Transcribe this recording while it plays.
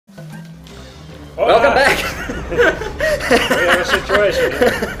Oh, Welcome back! We have a situation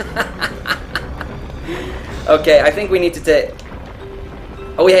here. Okay, I think we need to take...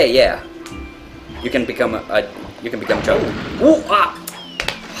 Oh yeah, yeah. You can become Joe. Ooh, ah!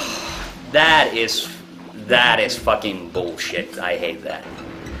 That is fucking bullshit. I hate that.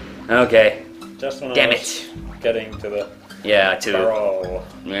 Okay. Just when Damn I it. was getting to the Yeah, too. barrel.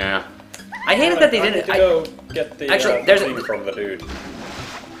 Yeah. I hated that they I didn't... need to go get the Actually, there's thing from the dude.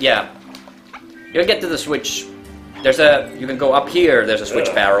 Yeah. You'll get to the switch. There's a... You can go up here. There's a switch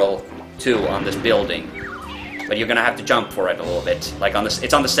Yeah. barrel, too, on this building. But you're gonna have to jump for it a little bit. Like, on this...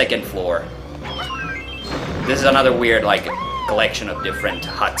 It's on the second floor. This is another weird, like, collection of different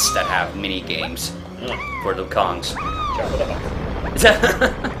huts that have mini-games for the Kongs. Jump it up.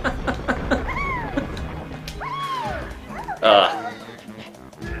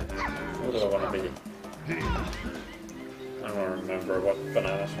 Who do I want to be? I don't remember what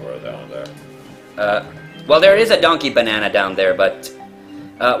bananas were down there. Well, there is a donkey banana down there, but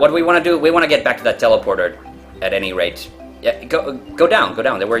what we want to do, we want to get back to that teleporter at any rate. Yeah, go down.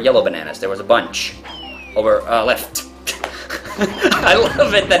 There were yellow bananas. There was a bunch over left. I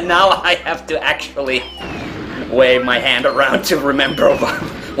love it that now I have to actually wave my hand around to remember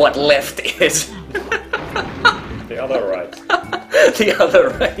what left is. The other right. The other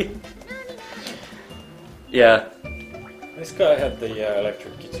right. Yeah. This guy had the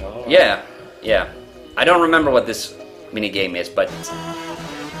electric guitar. Yeah. I don't remember what this mini game is, but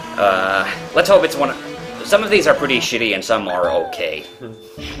let's hope it's one. Some of these are pretty shitty, and some are okay.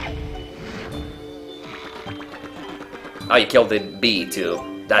 Oh, you killed the bee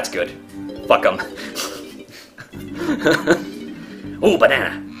too. That's good. Fuck them. Ooh,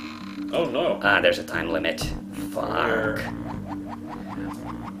 banana. Oh no. Ah, there's a time limit. Fuck.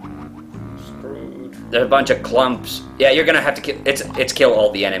 Screwed. There's a bunch of clumps. Yeah, you're gonna have to kill. It's kill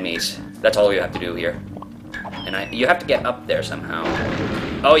all the enemies. That's all you have to do here. And you have to get up there somehow.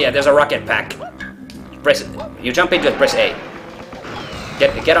 Oh yeah, there's a rocket pack. Press. You jump into it. Press A.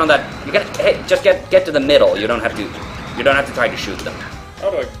 Get on that. You got. Hey, just get to the middle. You don't have to. You don't have to try to shoot them. How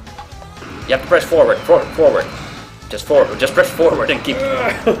do I... You have to press forward. Forward. Just forward. Just press forward and keep.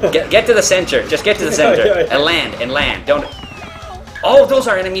 Get to the center. Just get to the center Yeah. and land. Don't. Oh, those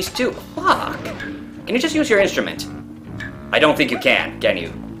are enemies too. Fuck. Can you just use your instrument? I don't think you can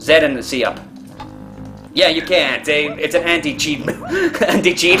you? Z and C up. Yeah, you can. It's an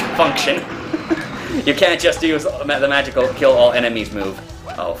anti-cheat function. You can't just use the magical kill all enemies move.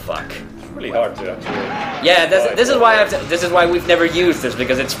 Oh fuck. It's really hard to actually... Yeah, this is why we've never used this,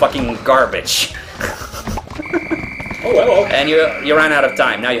 because it's fucking garbage. Oh, hello. And you ran out of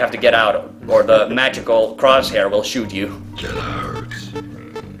time. Now you have to get out, or the magical crosshair will shoot you.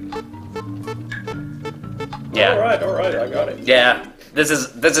 Yeah. All right, I got it. Yeah. This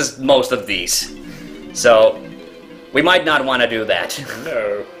is most of these. So we might not want to do that.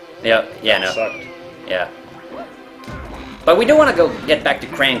 No. Yeah. No. Sucked. Yeah. But we do want to go get back to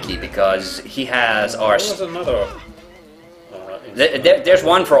Cranky, because he has our... There was another... There's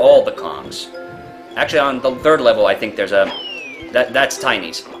one for all the Kongs. Actually, on the third level, I think there's a... That's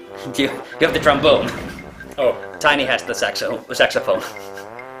Tiny's. You have the trombone. Oh. Tiny has the saxophone.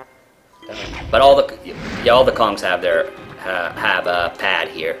 But all the Kongs have have a pad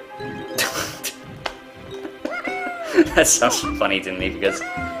here. That sounds funny to me, because...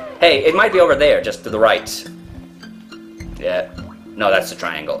 Hey, it might be over there, just to the right. Yeah. No, that's the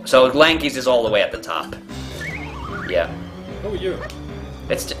triangle. So Lanky's is all the way at the top. Yeah. Who are you?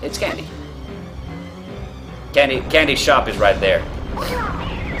 It's Candy. Candy's shop is right there.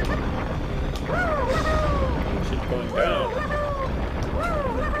 She's going down.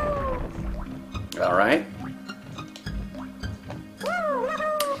 Alright.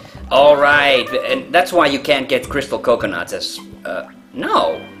 Alright, and that's why you can't get crystal coconuts as...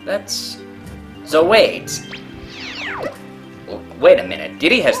 no, that's... So wait. Wait a minute,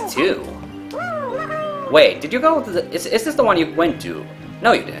 Diddy has two. Wait, did you go to the... Is this the one you went to?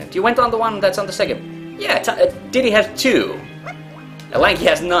 No, you didn't. You went on the one that's on the second... Yeah, Diddy has two. Lanky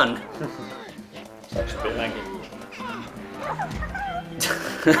has none. Sucks to be lanky.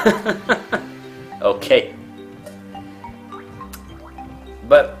 Okay.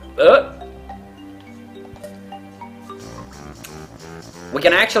 But, we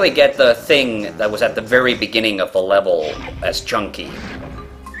can actually get the thing that was at the very beginning of the level as chunky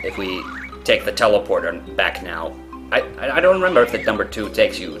if we take the teleporter back now. I don't remember if the number 2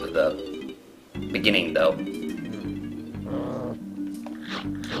 takes you to the beginning though.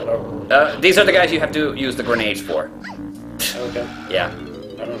 Hello. These are the guys you have to use the grenades for. Okay. Yeah.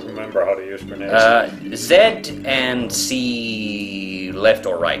 I don't remember how to use grenades. Z and C left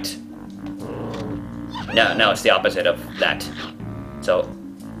or right. No, it's the opposite of that. So,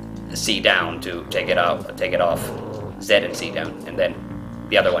 C down to take it out, take it off. Z and C down, and then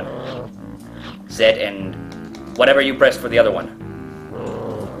the other one. Z and whatever you press for the other one.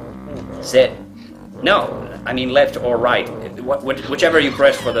 Z. No, I mean left or right. Whichever you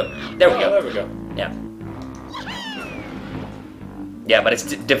press for the. There we go. There we go. Yeah. Yeah, but it's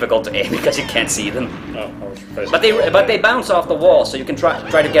difficult to aim because you can't see them. Oh, I was pressing But they bounce off the wall, so you can try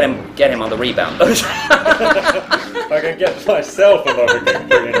to get him on the rebound. I can get myself on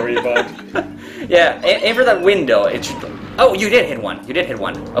the rebound. Yeah, aim for that window. It should. Oh, you did hit one. You did hit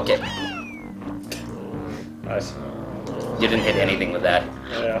one. Okay. Nice. You didn't hit anything with that.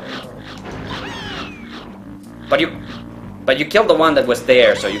 Yeah. But you killed the one that was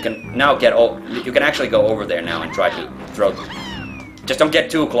there, so you can now get. You can actually go over there now and try to throw. Just don't get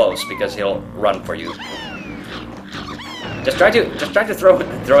too close because he'll run for you. Just try to throw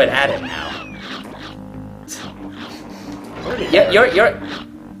it at him now. Yeah, you're.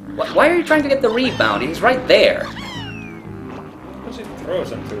 Why are you trying to get the rebound? He's right there. Because it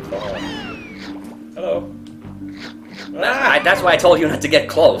throws him too far. Hello. That's why I told you not to get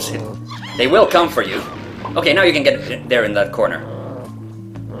close. They will come for you. Okay, now you can get there in that corner,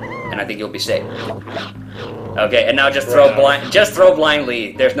 and I think you'll be safe. Okay, and now just throw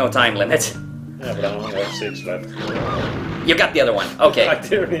blindly. There's no time limit. Yeah, but I only have 6 left. You got the other one. Okay. I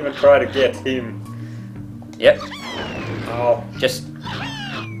didn't even try to get him. Yep. Oh. Just.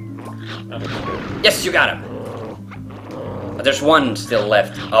 Yes, you got him. But there's one still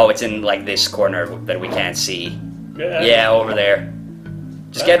left. Oh, it's in like this corner that we can't see. Yeah, over there.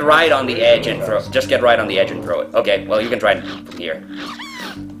 Just get right on the edge and throw. Just get right on the edge and throw it. Okay. Well, you can try it from here.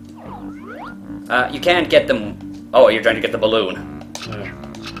 You can't get them. Oh, you're trying to get the balloon.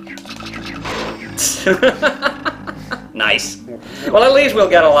 Nice. Well, at least we'll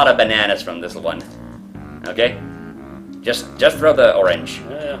get a lot of bananas from this one. Okay. Just throw the orange.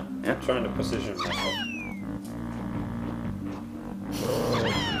 Yeah. I'm trying to position myself.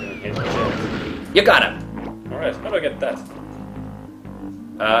 You got him. All right. How do I get that?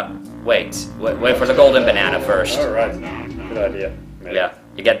 Wait for the golden banana first. All right. Good idea. Maybe. Yeah,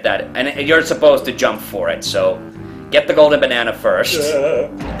 you get that, and you're supposed to jump for it. So, get the golden banana first,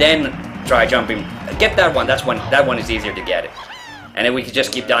 then try jumping. Get that one. That one is easier to get. And then we could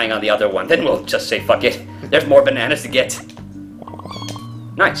just keep dying on the other one. Then we'll just say fuck it. There's more bananas to get.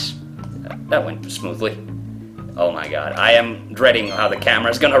 Nice. That went smoothly. Oh my god, I am dreading how the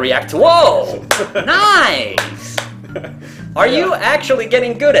camera's gonna react. Whoa! Nice. Are you actually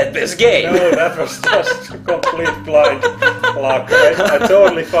getting good at this game? No, that was just a complete blind luck. I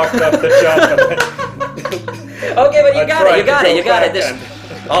totally fucked up the jump. Okay, but you got it. This.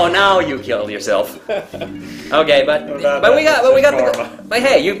 Oh, now you killed yourself. Okay, but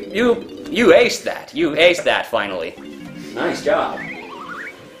hey, you aced that. You aced that finally. Nice job.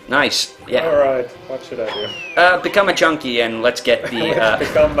 Nice. Yeah. All right. What should I do? Become a chunky and let's get the.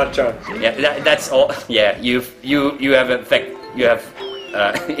 Become a chunky. Yeah, that's all. Yeah, you have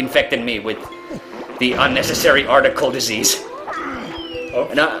infected me with the unnecessary article disease. Oh.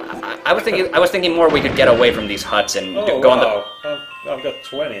 No, I was thinking more we could get away from these huts and go on the. I've got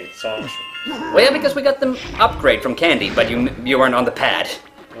 20 songs. Well, yeah, because we got them upgrade from Candy, but you weren't on the pad.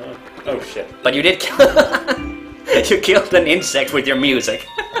 Oh shit! But you did kill. You killed an insect with your music.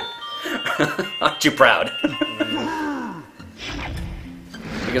 Aren't you proud?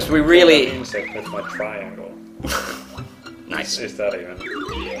 Because we really. Insect with my triangle. Nice. Is that even?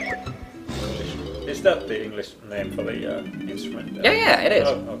 Is that the English name for the instrument? Yeah, it is.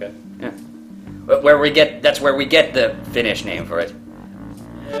 Oh, okay. Yeah. That's where we get the Finnish name for it.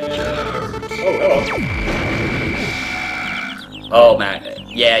 Oh, hello. Oh man,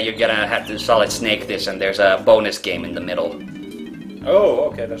 yeah, you're gonna have to solid snake this, and there's a bonus game in the middle. Oh,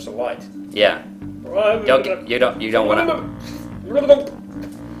 okay, there's a light. Yeah. You don't wanna.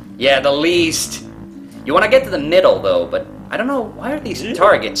 Yeah, the least. You wanna get to the middle though, but I don't know why are these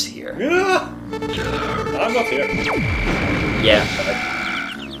targets here. I'm not here. Yeah.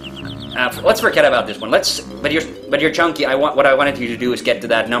 Let's forget about this one. But you're chunky. What I wanted you to do is get to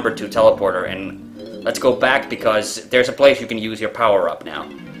that number 2 teleporter, and let's go back because there's a place you can use your power up now.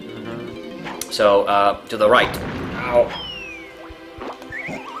 So to the right. Ow.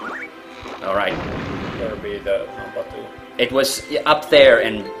 All right. There be the number 2. It was up there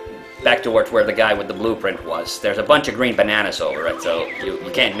and back towards where the guy with the blueprint was. There's a bunch of green bananas over it, so you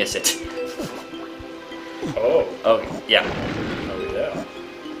can't miss it. Oh. Oh yeah. Oh yeah.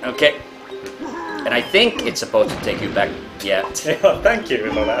 Okay. And I think it's supposed to take you back. Yeah. Yeah, thank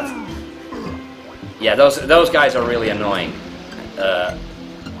you for that. Yeah, those guys are really annoying.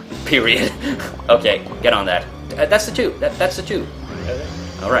 period. Okay, get on that. That's the 2. That's the 2. Really?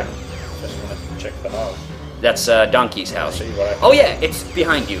 Alright. Just wanna check the house. That's Donkey's house. See what I Oh yeah, it's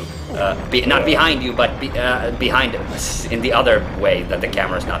behind you. Not behind you, but behind in the other way that the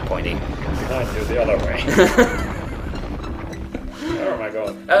camera's not pointing. Behind you the other way. Where am I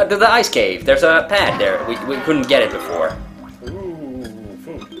going? To the ice cave. There's a pad there. We couldn't get it before. Ooh,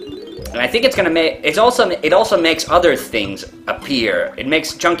 food. And I think it's gonna make. It also makes other things appear. It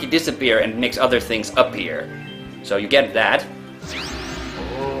makes Chunky disappear and makes other things appear. So you get that.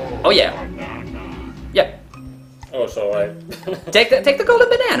 Oh yeah. Yep. Oh, so I... Take the golden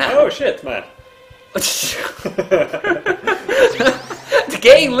banana. Oh shit, man. The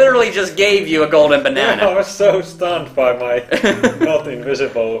game literally just gave you a golden banana. I was so stunned by my not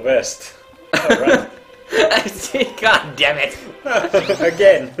invisible vest. Alright. God damn it.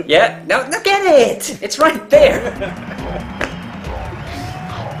 Again. Yeah, no, get it! It's right there.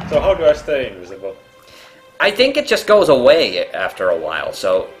 So how do I stay invisible? I think it just goes away after a while,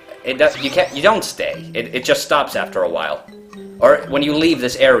 so it does, you don't stay. It just stops after a while. Or when you leave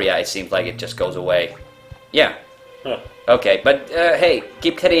this area, it seems like it just goes away. Yeah. Huh. Okay, but hey,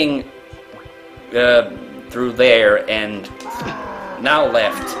 keep heading through there and now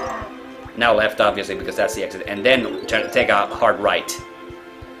left. Now left, obviously, because that's the exit. And then take a hard right.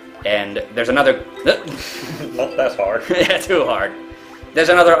 And there's another... Not that hard. Yeah, too hard. There's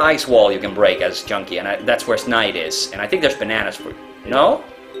another ice wall you can break as Chunky, and that's where Snide is. And I think there's bananas for... No?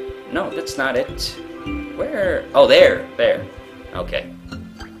 No, that's not it. Where? Oh, there. There. Okay.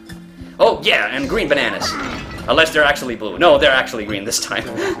 Oh, yeah, and green bananas. Unless they're actually blue. No, they're actually green this time.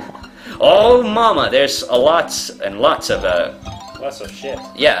 Oh, mama, there's lots and lots of... Lots of shit.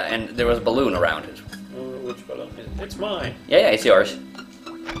 Yeah, and there was a balloon around it. Which balloon? It's mine. Yeah, it's yours.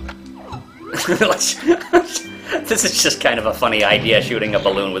 This is just kind of a funny idea, shooting a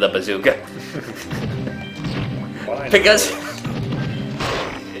balloon with a bazooka. Because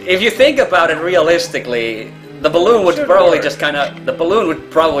if you think about it realistically, the balloon would probably just kind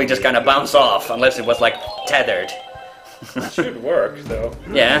of bounce off unless it was like tethered. It should work though.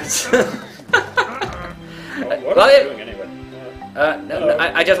 Yeah. What are you doing anyway? No,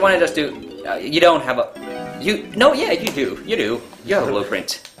 I just wanted us to. You don't have a. No, yeah, you do. You do. You have a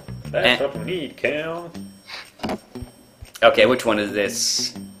blueprint. That's what we need, Cal. Okay, which one is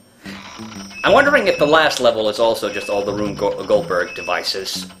this? I'm wondering if the last level is also just all the Rune Goldberg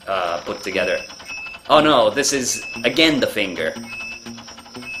devices put together. Oh no, this is again the finger.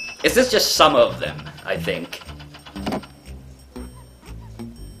 Is this just some of them? I think.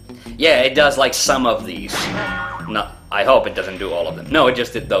 Yeah, it does like some of these. No, I hope it doesn't do all of them. No, it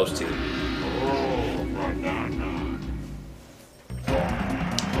just did those two.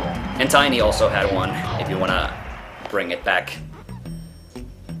 And Tiny also had one, if you want to bring it back.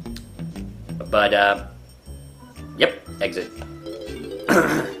 But, yep, exit.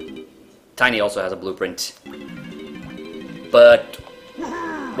 Tiny also has a blueprint. But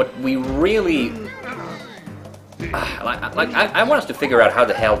what we really... I want us to figure out how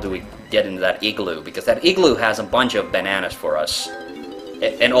the hell do we get into that igloo, because that igloo has a bunch of bananas for us.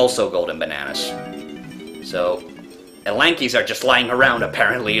 And also golden bananas. So... And Lankies are just lying around,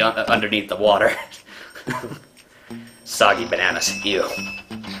 apparently, underneath the water. Soggy bananas. Ew.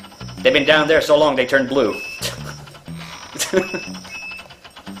 They've been down there so long they turned blue.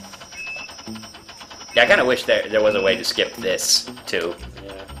 Yeah, I kind of wish there was a way to skip this, too.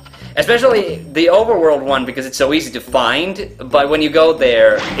 Yeah. Especially the overworld one, because it's so easy to find, but when you go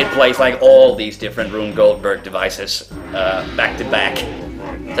there, it plays like all these different Rune Goldberg devices, back to back.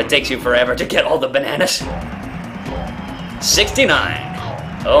 So it takes you forever to get all the bananas. 69.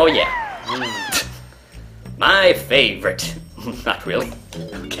 Oh yeah. My favorite. Not really.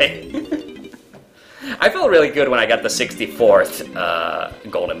 Okay. I felt really good when I got the 64th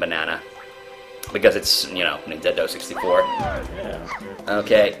golden banana. Because it's, you know, Nintendo 64. Yeah.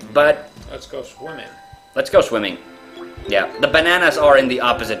 Okay, but... Let's go swimming. Let's go swimming. Yeah, the bananas are in the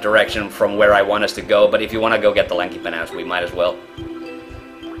opposite direction from where I want us to go, but if you want to go get the lanky bananas, we might as well.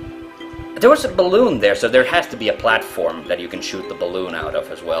 There was a balloon there, so there has to be a platform that you can shoot the balloon out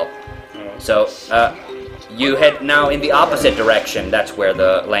of as well. Oh. So, you head now in the opposite direction. That's where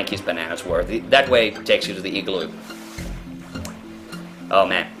the Lanky's bananas were. That way takes you to the igloo. Oh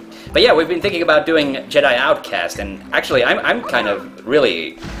man. But yeah, we've been thinking about doing Jedi Outcast, and actually I'm kind of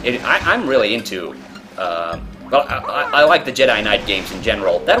really... I'm really into... well, I like the Jedi Knight games in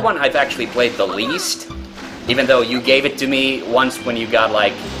general. That one I've actually played the least. Even though you gave it to me once when you got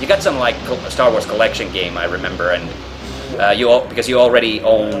like... You got some like Star Wars collection game, I remember, and because you already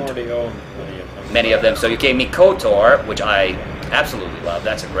owned many of them. many of them. So you gave me KOTOR, which I Absolutely love.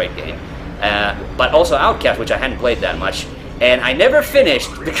 That's a great game. But also Outcast, which I hadn't played that much, and I never finished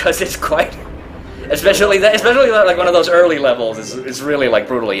because it's quite, especially like one of those early levels. It's really like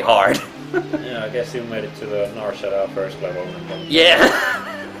brutally hard. Yeah, I guess you made it to the Narshada first level.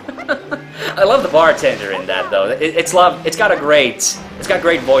 Yeah. I love the bartender in that though. It's got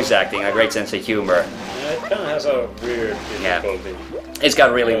great voice acting, a great sense of humor. Yeah, it kind of has a weird difficulty. It's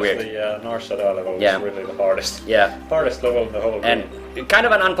got really weird. The Narshada level is really the hardest. Yeah. Hardest level in the whole game. And kind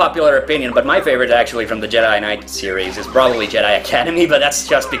of an unpopular opinion, but my favorite actually from the Jedi Knight series is probably Jedi Academy, but that's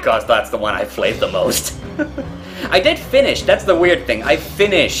just because that's the one I played the most. I did finish, that's the weird thing, I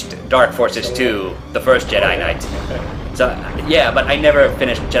finished Dark Forces 2, the first Jedi Knight. So, yeah, but I never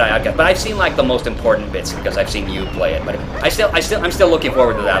finished Jedi Outcast. But I've seen like the most important bits because I've seen you play it. But I'm still looking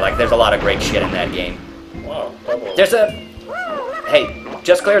forward to that. Like, there's a lot of great shit in that game. Wow, double. There's a... Hey,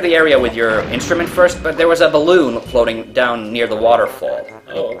 just clear the area with your instrument first, but there was a balloon floating down near the waterfall.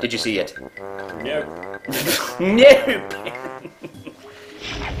 Oh. Did you see it? Nope. Nope!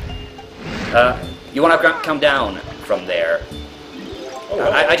 You want to come down from there. Oh,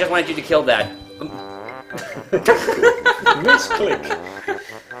 I just wanted you to kill that. Misclick.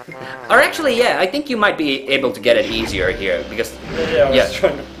 Or actually, yeah, I think you might be able to get it easier here, because... Yeah, I was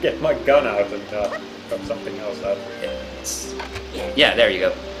trying to get my gun out and got something else out. Yeah, there you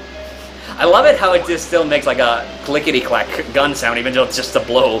go. I love it how it just still makes like a clickety-clack gun sound, even though it's just a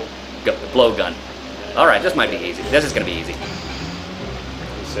blow gun. Alright, this might be easy. This is gonna be easy.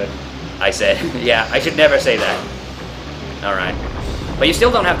 You said... I said, yeah, I should never say that. Alright. But you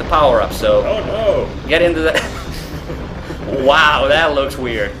still don't have the power-up, so... Oh no! Get into the... Wow, that looks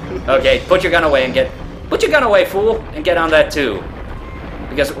weird. Okay, put your gun away and get... Put your gun away, fool, and get on that too.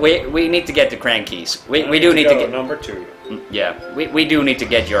 Because we need to get the crankies. We do need to get... number 2. Yeah, we do need to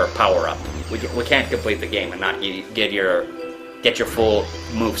get your power-up. We can't complete the game and not get your full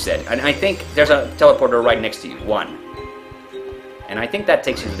moveset. And I think there's a teleporter right next to you. 1. And I think that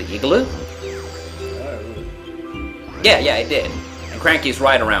takes you to the igloo? Yeah, it did. And Cranky's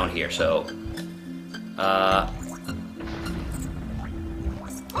right around here, so...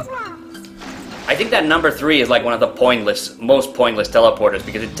 I think that number 3 is like one of the most pointless teleporters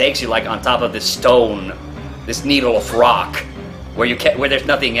because it takes you like on top of this stone, this needle of rock, where there's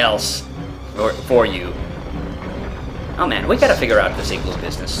nothing else for you. Oh man, we gotta figure out this igloo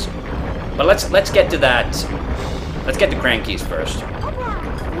business. But let's get to that. Let's get the crankies first.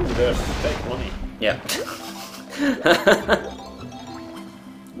 Ooh, there's fake money. Yeah.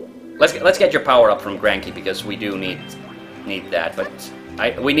 Let's get your power up from Cranky because we do need that. But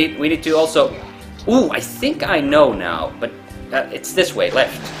we need to also. Ooh, I think I know now. But it's this way,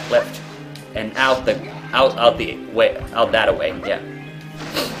 left, and out that way. Yeah.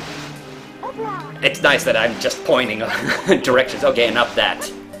 It's nice that I'm just pointing directions. Okay, and up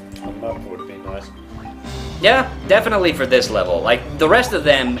that. A map would be nice. Yeah, definitely for this level. Like the rest of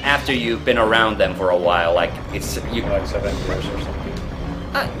them, after you've been around them for a while, like it's you. Like 7 years or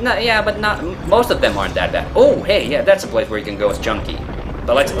something. No, yeah, but not most of them aren't that bad. Oh, hey, yeah, that's a place where you can go as Junkie.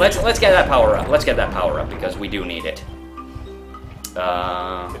 But let's get that power up. Let's get that power up because we do need it.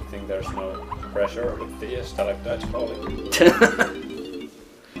 Good thing there's no pressure with the stalactites falling.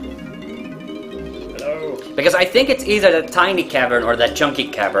 Hello. Because I think it's either the tiny cavern or that chunky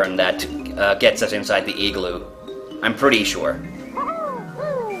cavern that gets us inside the igloo. I'm pretty sure.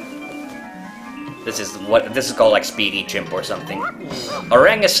 This is called like Speedy Chimp or something.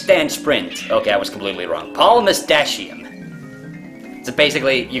 Orangutan Sprint. Okay, I was completely wrong. Palmistachyon. So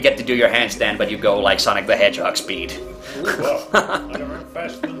basically, you get to do your handstand, but you go like Sonic the Hedgehog speed. Ooh, wow. I can run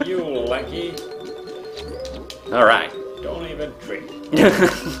faster than you, lanky. All right. Don't even trip.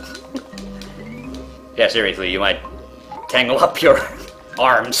 Yeah, seriously, you might tangle up your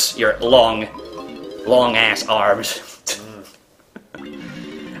arms, your long ass arms.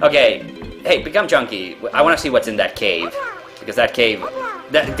 Okay, hey, become Junkie. I want to see what's in that cave because that cave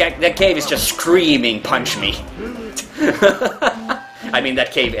is just screaming, "Punch me!" I mean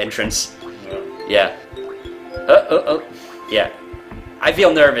that cave entrance. Yeah. Yeah. I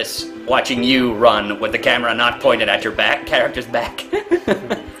feel nervous watching you run with the camera not pointed at your character's back.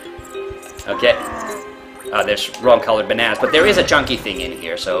 Okay. There's wrong-colored bananas, but there is a chunky thing in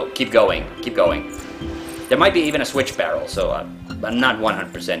here, so keep going. There might be even a switch barrel, so I'm not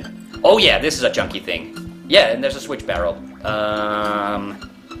 100%. Oh yeah, this is a chunky thing. Yeah, and there's a switch barrel.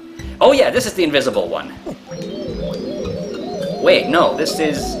 Oh yeah, this is the invisible one. Wait, no, this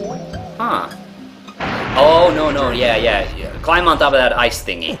is... Huh. Oh, no, yeah. Climb on top of that ice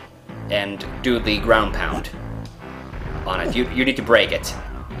thingy and do the ground pound on it. You need to break it.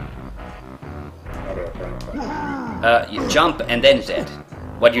 How do I You jump and then Z.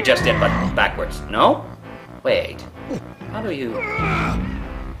 What you just did, but backwards. No? Wait. How do you...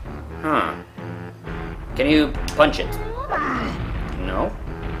 Huh. Can you punch it? No?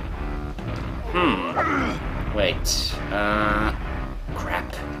 Wait.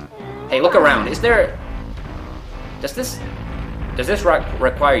 Crap. Hey, look around. Is there... Does this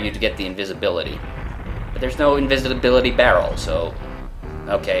require you to get the invisibility? But there's no invisibility barrel, so...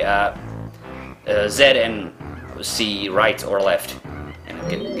 Okay, Z and C, right or left. And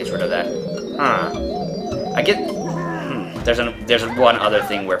it gets rid of that. Huh. I get... There's one other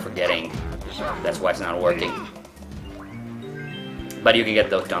thing we're forgetting. That's why it's not working. But you can get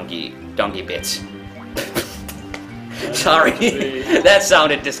those donkey bits. Sorry, that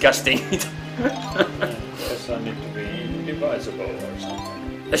sounded disgusting. Guess I need to be indivisible or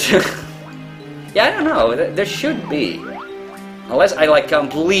something. Yeah, I don't know. There should be. Unless I like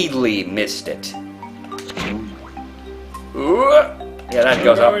completely missed it. Ooh. Yeah, that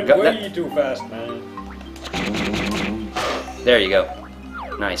goes up. You're going way too fast, man. There you go.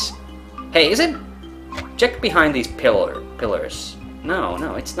 Nice. Hey, is it? Check behind these pillars.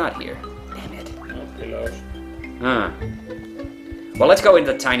 No, it's not here. Damn it. No pillows. Well, let's go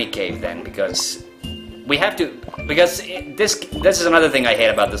into the tiny cave then, because we have to. Because this is another thing I hate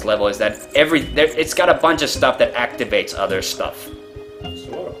about this level is that it's got a bunch of stuff that activates other stuff. There's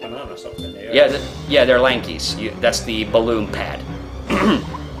a lot of bananas up in the air. Yeah, they're lankies. That's the balloon pad.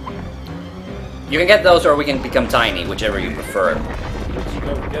 You can get those, or we can become tiny, whichever you prefer. Let's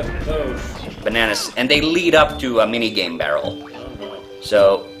go get those. Bananas, and they lead up to a mini game barrel. Oh no.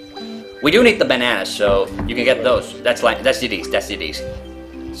 So we do need the bananas, so you can get those. That's these.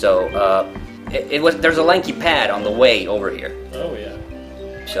 So there's a lanky pad on the way over here. Oh yeah.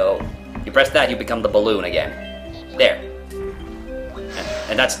 So you press that, you become the balloon again. There.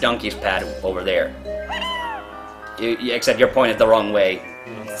 And that's Donkey's pad over there. Except you're pointed the wrong way.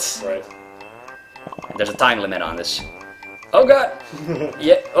 Yeah, that's right. There's a time limit on this. Oh god!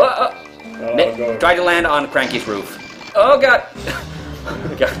 Yeah. Go. Try to land on Cranky's roof. Oh god!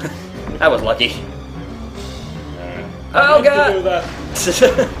 God. That was lucky. Oh god! To do that.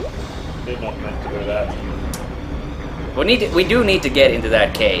 Did not meant to do that. We do need to get into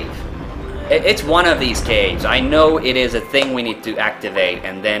that cave. It's one of these caves. I know it is a thing we need to activate,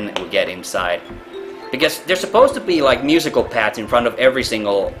 and then we get inside. Because there's supposed to be like musical pads in front of every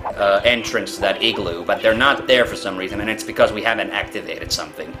single entrance to that igloo, but they're not there for some reason, and it's because we haven't activated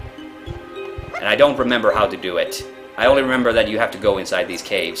something. And I don't remember how to do it. I only remember that you have to go inside these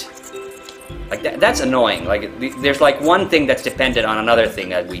caves. Like that's annoying. Like there's like one thing that's dependent on another thing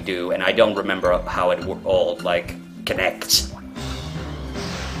that we do, and I don't remember how it all like connects.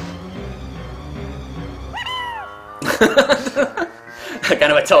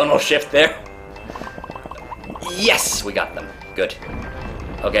 Kind of a tonal shift there. Yes, we got them. Good.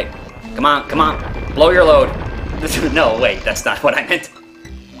 Okay. Come on. Blow your load. No, wait, that's not what I meant.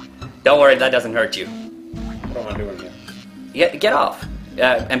 Don't worry, that doesn't hurt you. What am I doing here? Get off.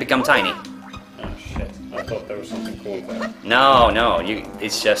 And become tiny. Oh shit. I thought there was something cool there. No. You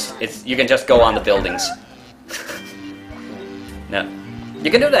can just go on the buildings. No. You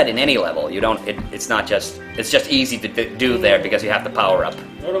can do that in any level. It's just easy to do there because you have the power up.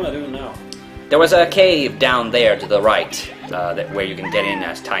 What am I doing now? There was a cave down there to the right, where you can get in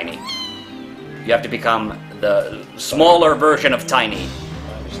as tiny. You have to become the smaller version of tiny.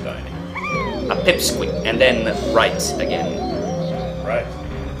 I'm just tiny. A pipsqueak, and then right again. Right.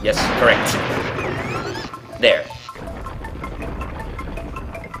 Yes, correct. There.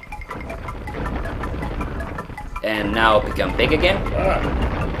 And now become big again.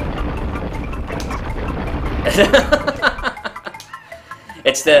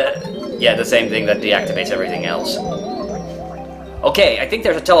 It's the same thing that deactivates everything else. Okay, I think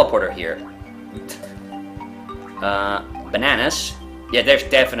there's a teleporter here. Bananas. Yeah, there's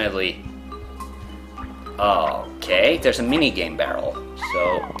definitely... Okay, there's a minigame barrel.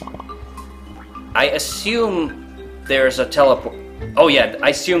 So... I assume there's a teleport... Oh yeah, I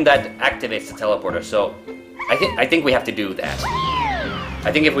assume that activates the teleporter, so... I think we have to do that.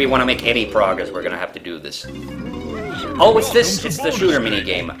 I think if we want to make any progress, we're gonna have to do this. Oh, it's the shooter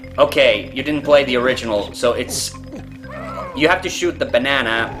minigame. Okay, you didn't play the original, so it's... You have to shoot the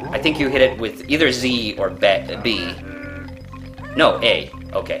banana. I think you hit it with either Z or B. No, A.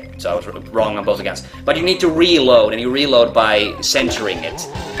 Okay, so I was wrong on both accounts. But you need to reload, and you reload by centering it.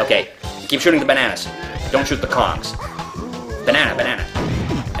 Okay, keep shooting the bananas. Don't shoot the Kongs. Banana.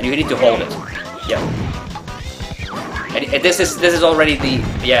 And you need to hold it. Yeah. And this is already the...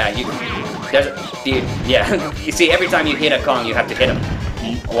 Yeah, you see, every time you hit a Kong, you have to hit him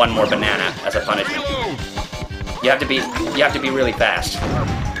one more banana as a punishment. You have to be really fast.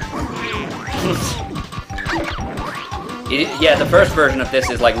 Yeah, the first version of this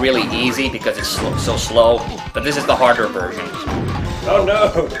is like really easy because it's so slow, but this is the harder version. Oh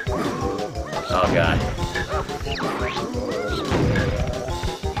no! Oh god.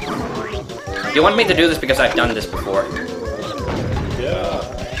 You want me to do this because I've done this before? Yeah.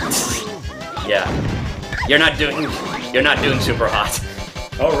 Yeah. You're not doing super hot.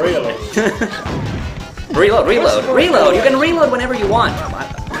 Oh really? Reload. You can reload whenever you want.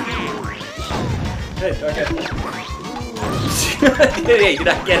 Hey, okay. Did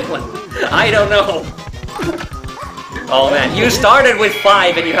I get one? I don't know. Oh man, you started with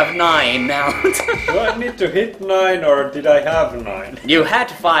 5 and you have 9 now. Do I need to hit 9 or did I have 9? You had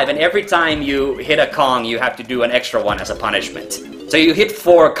 5 and every time you hit a Kong you have to do an extra one as a punishment. So you hit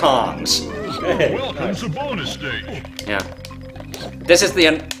 4 Kongs. Hey, Welcome to bonus stage. Yeah. This is the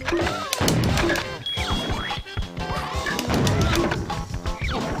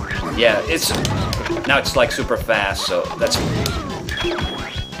Yeah, now it's like super fast, so that's...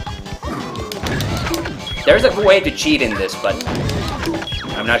 There's a way to cheat in this, but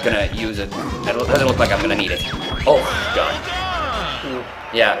I'm not gonna use it. It doesn't look like I'm gonna need it. Oh, God.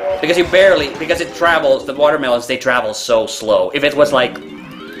 Yeah, because it travels, the watermelons, they travel so slow. If it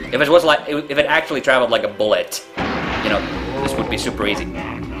actually traveled like a bullet, you know, this would be super easy.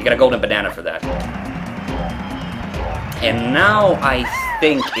 You get a golden banana for that. And now I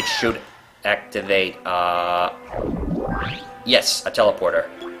think it should activate, yes, a teleporter.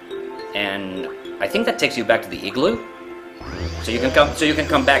 And I think that takes you back to the igloo. So you can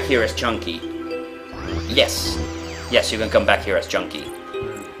come back here as Chunky. Yes. Yes, you can come back here as Chunky.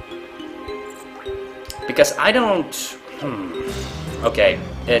 Because I don't... Okay,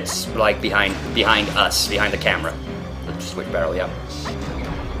 it's like behind us, behind the camera. Let's switch barrel, yeah.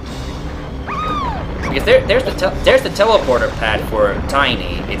 Because there's the teleporter pad for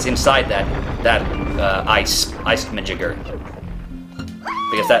Tiny. It's inside that ice majigger.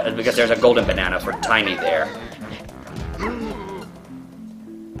 Because there's a golden banana for Tiny there.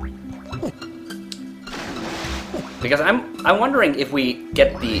 Because I'm wondering if we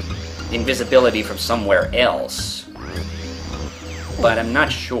get the invisibility from somewhere else, but I'm not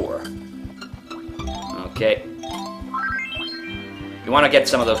sure. Okay. You want to get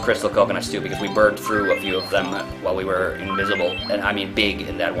some of those crystal coconuts too, because we burned through a few of them while we were invisible, and I mean big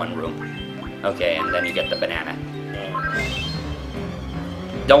in that one room. Okay, and then you get the banana.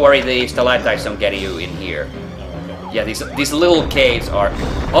 Don't worry, the stalactites don't get you in here. Yeah, these little caves are...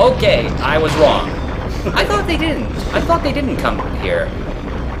 Okay, I was wrong. I thought they didn't. I thought they didn't come here.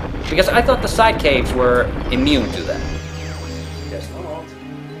 Because I thought the side caves were immune to them. Guess not.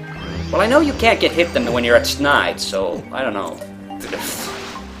 Well, I know you can't get hit them when you're at Snide, so I don't know.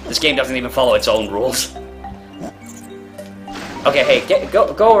 This game doesn't even follow its own rules. Okay, hey,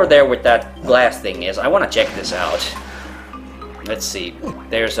 go over there with that glass thing is. I want to check this out. Let's see.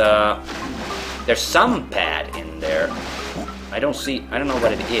 There's some pad in there. I don't know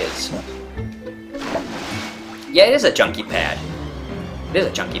what it is. Yeah, it is a chunky pad. It is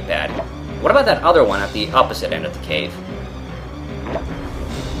a chunky pad. What about that other one at the opposite end of the cave?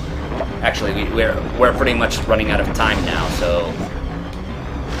 Actually, we're pretty much running out of time now, so...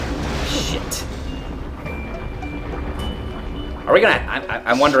 Shit. Are we gonna...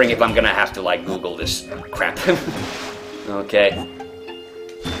 I'm wondering if I'm gonna have to, like, Google this crap. Okay.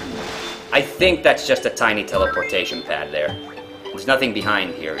 I think that's just a tiny teleportation pad there. There's nothing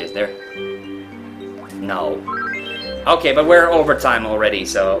behind here, is there? No. Okay, but we're over time already,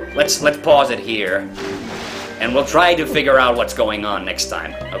 so let's pause it here. And we'll try to figure out what's going on next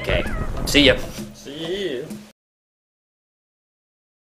time. Okay. See ya.